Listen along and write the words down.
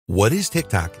What is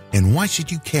TikTok and why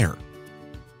should you care?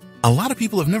 A lot of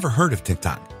people have never heard of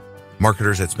TikTok.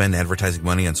 Marketers that spend advertising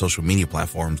money on social media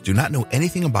platforms do not know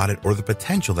anything about it or the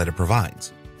potential that it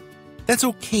provides. That's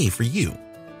okay for you,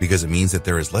 because it means that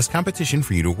there is less competition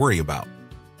for you to worry about.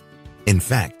 In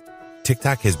fact,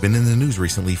 TikTok has been in the news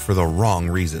recently for the wrong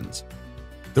reasons.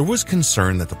 There was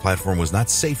concern that the platform was not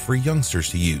safe for youngsters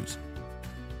to use.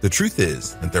 The truth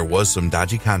is that there was some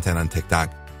dodgy content on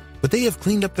TikTok, but they have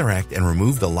cleaned up their act and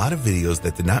removed a lot of videos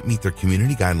that did not meet their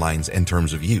community guidelines and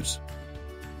terms of use.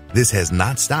 This has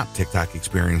not stopped TikTok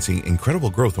experiencing incredible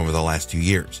growth over the last 2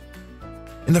 years.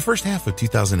 In the first half of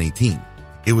 2018,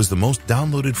 it was the most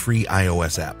downloaded free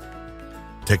iOS app.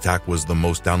 TikTok was the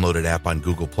most downloaded app on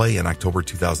Google Play in October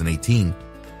 2018,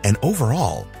 and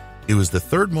overall, it was the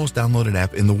third most downloaded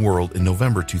app in the world in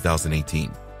November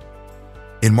 2018.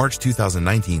 In March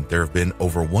 2019, there have been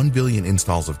over 1 billion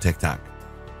installs of TikTok.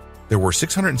 There were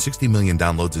 660 million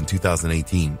downloads in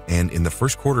 2018, and in the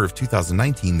first quarter of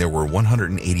 2019, there were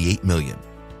 188 million.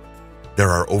 There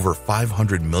are over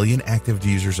 500 million active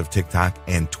users of TikTok,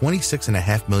 and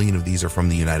 26.5 million of these are from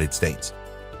the United States.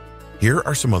 Here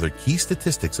are some other key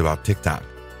statistics about TikTok.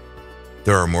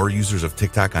 There are more users of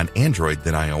TikTok on Android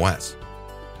than iOS.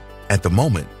 At the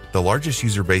moment, the largest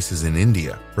user base is in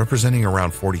India, representing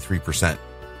around 43%.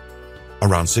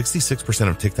 Around 66%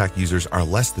 of TikTok users are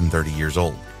less than 30 years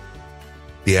old.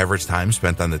 The average time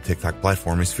spent on the TikTok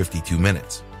platform is 52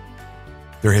 minutes.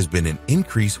 There has been an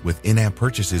increase with in-app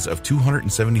purchases of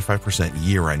 275%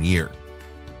 year on year.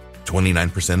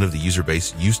 29% of the user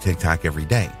base use TikTok every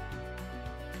day.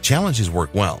 Challenges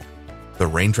work well. The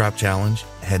Raindrop Challenge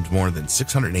had more than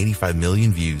 685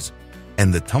 million views,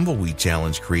 and the Tumbleweed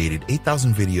Challenge created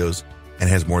 8,000 videos and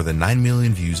has more than 9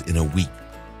 million views in a week.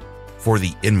 For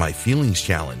the In My Feelings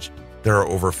Challenge, there are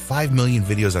over 5 million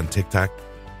videos on TikTok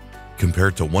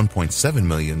compared to 1.7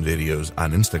 million videos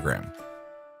on Instagram.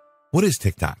 What is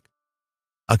TikTok?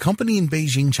 A company in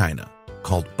Beijing, China,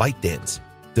 called ByteDance,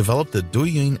 developed the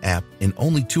Douyin app in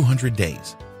only 200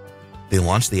 days. They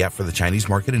launched the app for the Chinese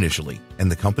market initially,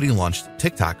 and the company launched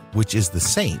TikTok, which is the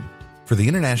same, for the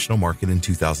international market in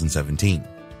 2017.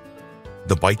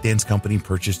 The ByteDance company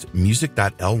purchased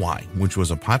Music.ly, which was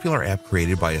a popular app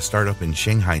created by a startup in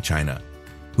Shanghai, China,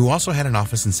 who also had an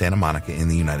office in Santa Monica in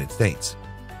the United States.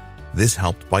 This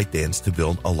helped ByteDance to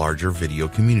build a larger video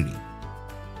community.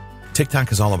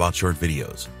 TikTok is all about short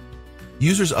videos.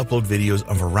 Users upload videos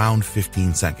of around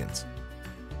 15 seconds.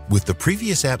 With the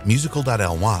previous app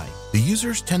Musical.ly, the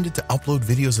users tended to upload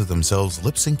videos of themselves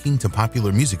lip-syncing to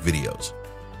popular music videos.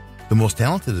 The most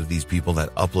talented of these people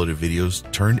that uploaded videos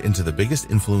turned into the biggest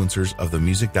influencers of the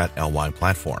Music.ly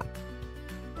platform.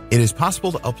 It is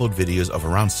possible to upload videos of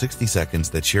around 60 seconds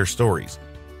that share stories,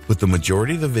 but the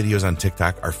majority of the videos on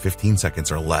TikTok are 15 seconds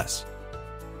or less.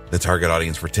 The target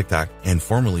audience for TikTok, and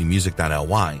formerly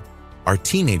Music.ly, are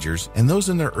teenagers and those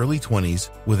in their early 20s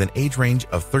with an age range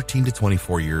of 13 to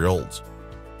 24-year-olds.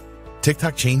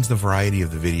 TikTok changed the variety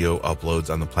of the video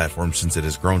uploads on the platform since it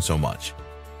has grown so much.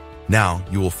 Now,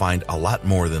 you will find a lot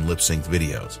more than lip-synced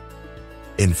videos.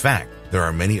 In fact, there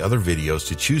are many other videos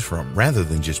to choose from rather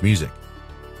than just music.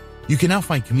 You can now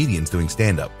find comedians doing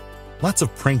stand-up, lots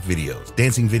of prank videos,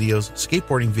 dancing videos,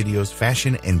 skateboarding videos,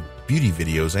 fashion and beauty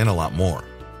videos, and a lot more.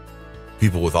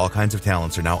 People with all kinds of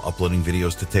talents are now uploading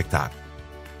videos to TikTok.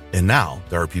 And now,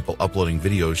 there are people uploading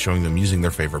videos showing them using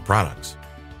their favorite products.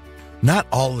 Not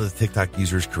all of the TikTok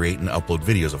users create and upload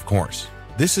videos, of course.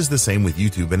 This is the same with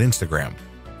YouTube and Instagram.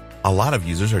 A lot of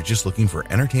users are just looking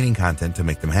for entertaining content to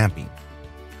make them happy.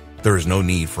 There is no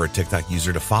need for a TikTok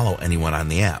user to follow anyone on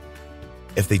the app.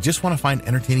 If they just want to find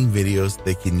entertaining videos,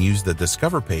 they can use the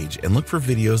Discover page and look for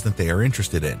videos that they are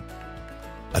interested in.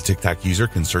 A TikTok user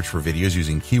can search for videos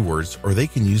using keywords, or they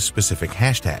can use specific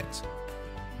hashtags.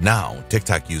 Now,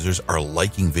 TikTok users are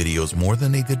liking videos more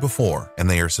than they did before, and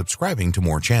they are subscribing to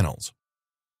more channels.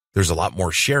 There's a lot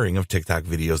more sharing of TikTok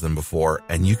videos than before,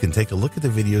 and you can take a look at the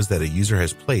videos that a user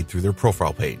has played through their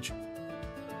profile page.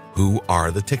 Who are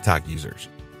the TikTok users?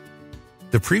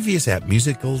 The previous app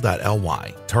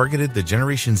Musical.ly targeted the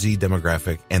Generation Z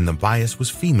demographic, and the bias was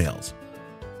females.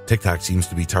 TikTok seems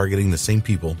to be targeting the same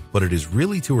people, but it is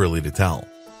really too early to tell.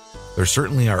 There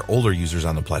certainly are older users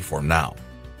on the platform now.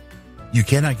 You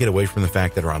cannot get away from the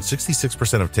fact that around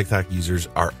 66% of TikTok users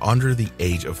are under the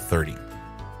age of 30.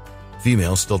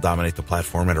 Females still dominate the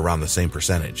platform at around the same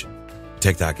percentage.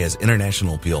 TikTok has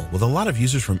international appeal with a lot of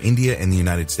users from India and the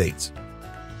United States.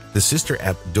 The sister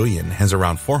app Douyin has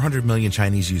around 400 million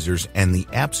Chinese users, and the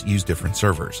apps use different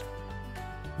servers.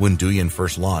 When Douyin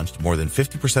first launched, more than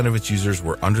 50% of its users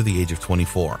were under the age of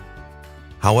 24.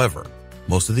 However,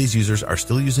 Most of these users are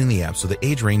still using the app, so the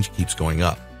age range keeps going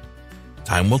up.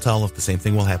 Time will tell if the same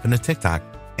thing will happen to TikTok,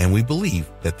 and we believe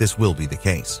that this will be the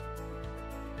case.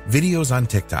 Videos on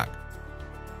TikTok.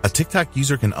 A TikTok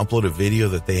user can upload a video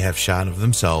that they have shot of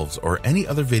themselves or any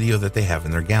other video that they have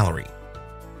in their gallery.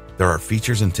 There are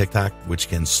features in TikTok which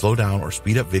can slow down or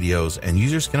speed up videos, and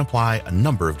users can apply a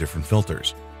number of different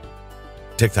filters.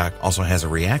 TikTok also has a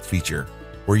React feature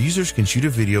where users can shoot a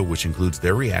video which includes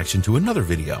their reaction to another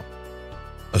video.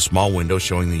 A small window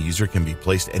showing the user can be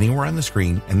placed anywhere on the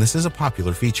screen, and this is a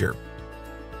popular feature.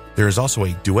 There is also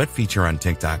a duet feature on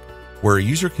TikTok where a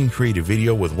user can create a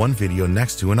video with one video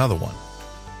next to another one.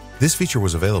 This feature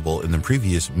was available in the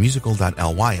previous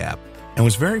musical.ly app and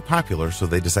was very popular, so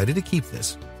they decided to keep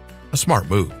this. A smart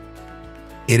move.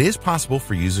 It is possible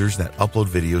for users that upload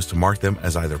videos to mark them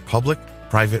as either public,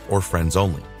 private, or friends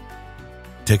only.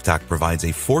 TikTok provides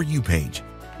a For You page,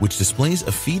 which displays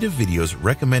a feed of videos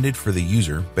recommended for the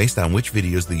user based on which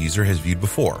videos the user has viewed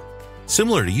before,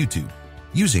 similar to YouTube,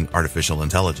 using artificial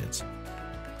intelligence.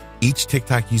 Each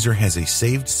TikTok user has a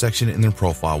saved section in their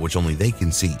profile which only they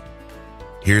can see.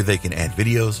 Here they can add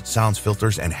videos, sounds,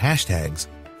 filters, and hashtags,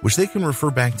 which they can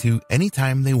refer back to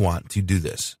anytime they want to do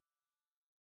this.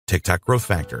 TikTok growth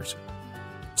factors.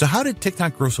 So how did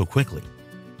TikTok grow so quickly?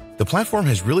 The platform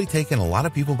has really taken a lot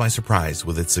of people by surprise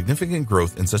with its significant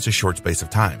growth in such a short space of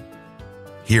time.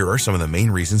 Here are some of the main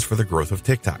reasons for the growth of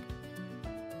TikTok.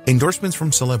 Endorsements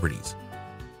from celebrities.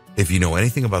 If you know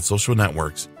anything about social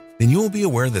networks, then you will be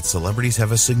aware that celebrities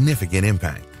have a significant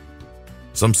impact.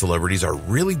 Some celebrities are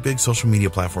really big social media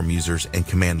platform users and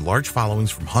command large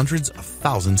followings from hundreds of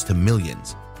thousands to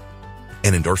millions.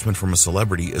 An endorsement from a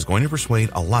celebrity is going to persuade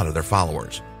a lot of their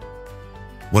followers.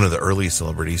 One of the earliest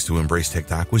celebrities to embrace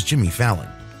TikTok was Jimmy Fallon.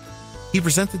 He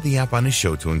presented the app on his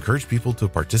show to encourage people to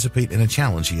participate in a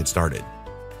challenge he had started.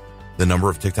 The number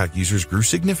of TikTok users grew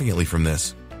significantly from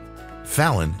this.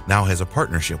 Fallon now has a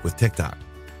partnership with TikTok.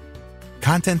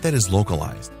 Content that is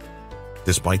localized.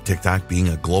 Despite TikTok being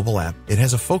a global app, it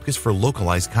has a focus for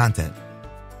localized content.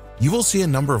 You will see a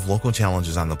number of local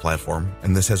challenges on the platform,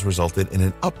 and this has resulted in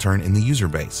an upturn in the user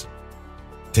base.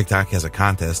 TikTok has a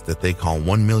contest that they call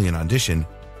 1 Million Audition,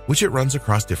 which it runs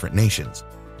across different nations.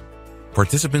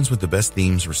 Participants with the best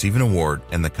themes receive an award,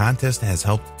 and the contest has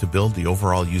helped to build the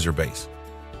overall user base.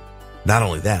 Not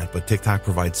only that, but TikTok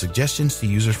provides suggestions to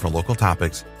users for local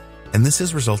topics, and this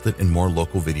has resulted in more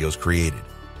local videos created.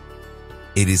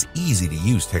 It is easy to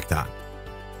use TikTok.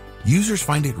 Users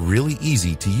find it really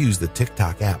easy to use the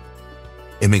TikTok app.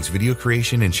 It makes video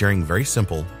creation and sharing very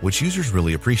simple, which users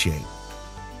really appreciate.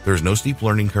 There is no steep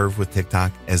learning curve with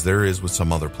TikTok as there is with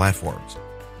some other platforms.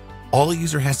 All a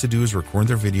user has to do is record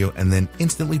their video and then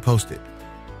instantly post it.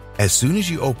 As soon as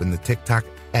you open the TikTok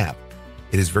app,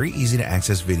 it is very easy to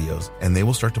access videos and they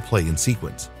will start to play in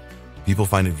sequence. People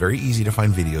find it very easy to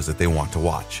find videos that they want to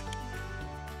watch.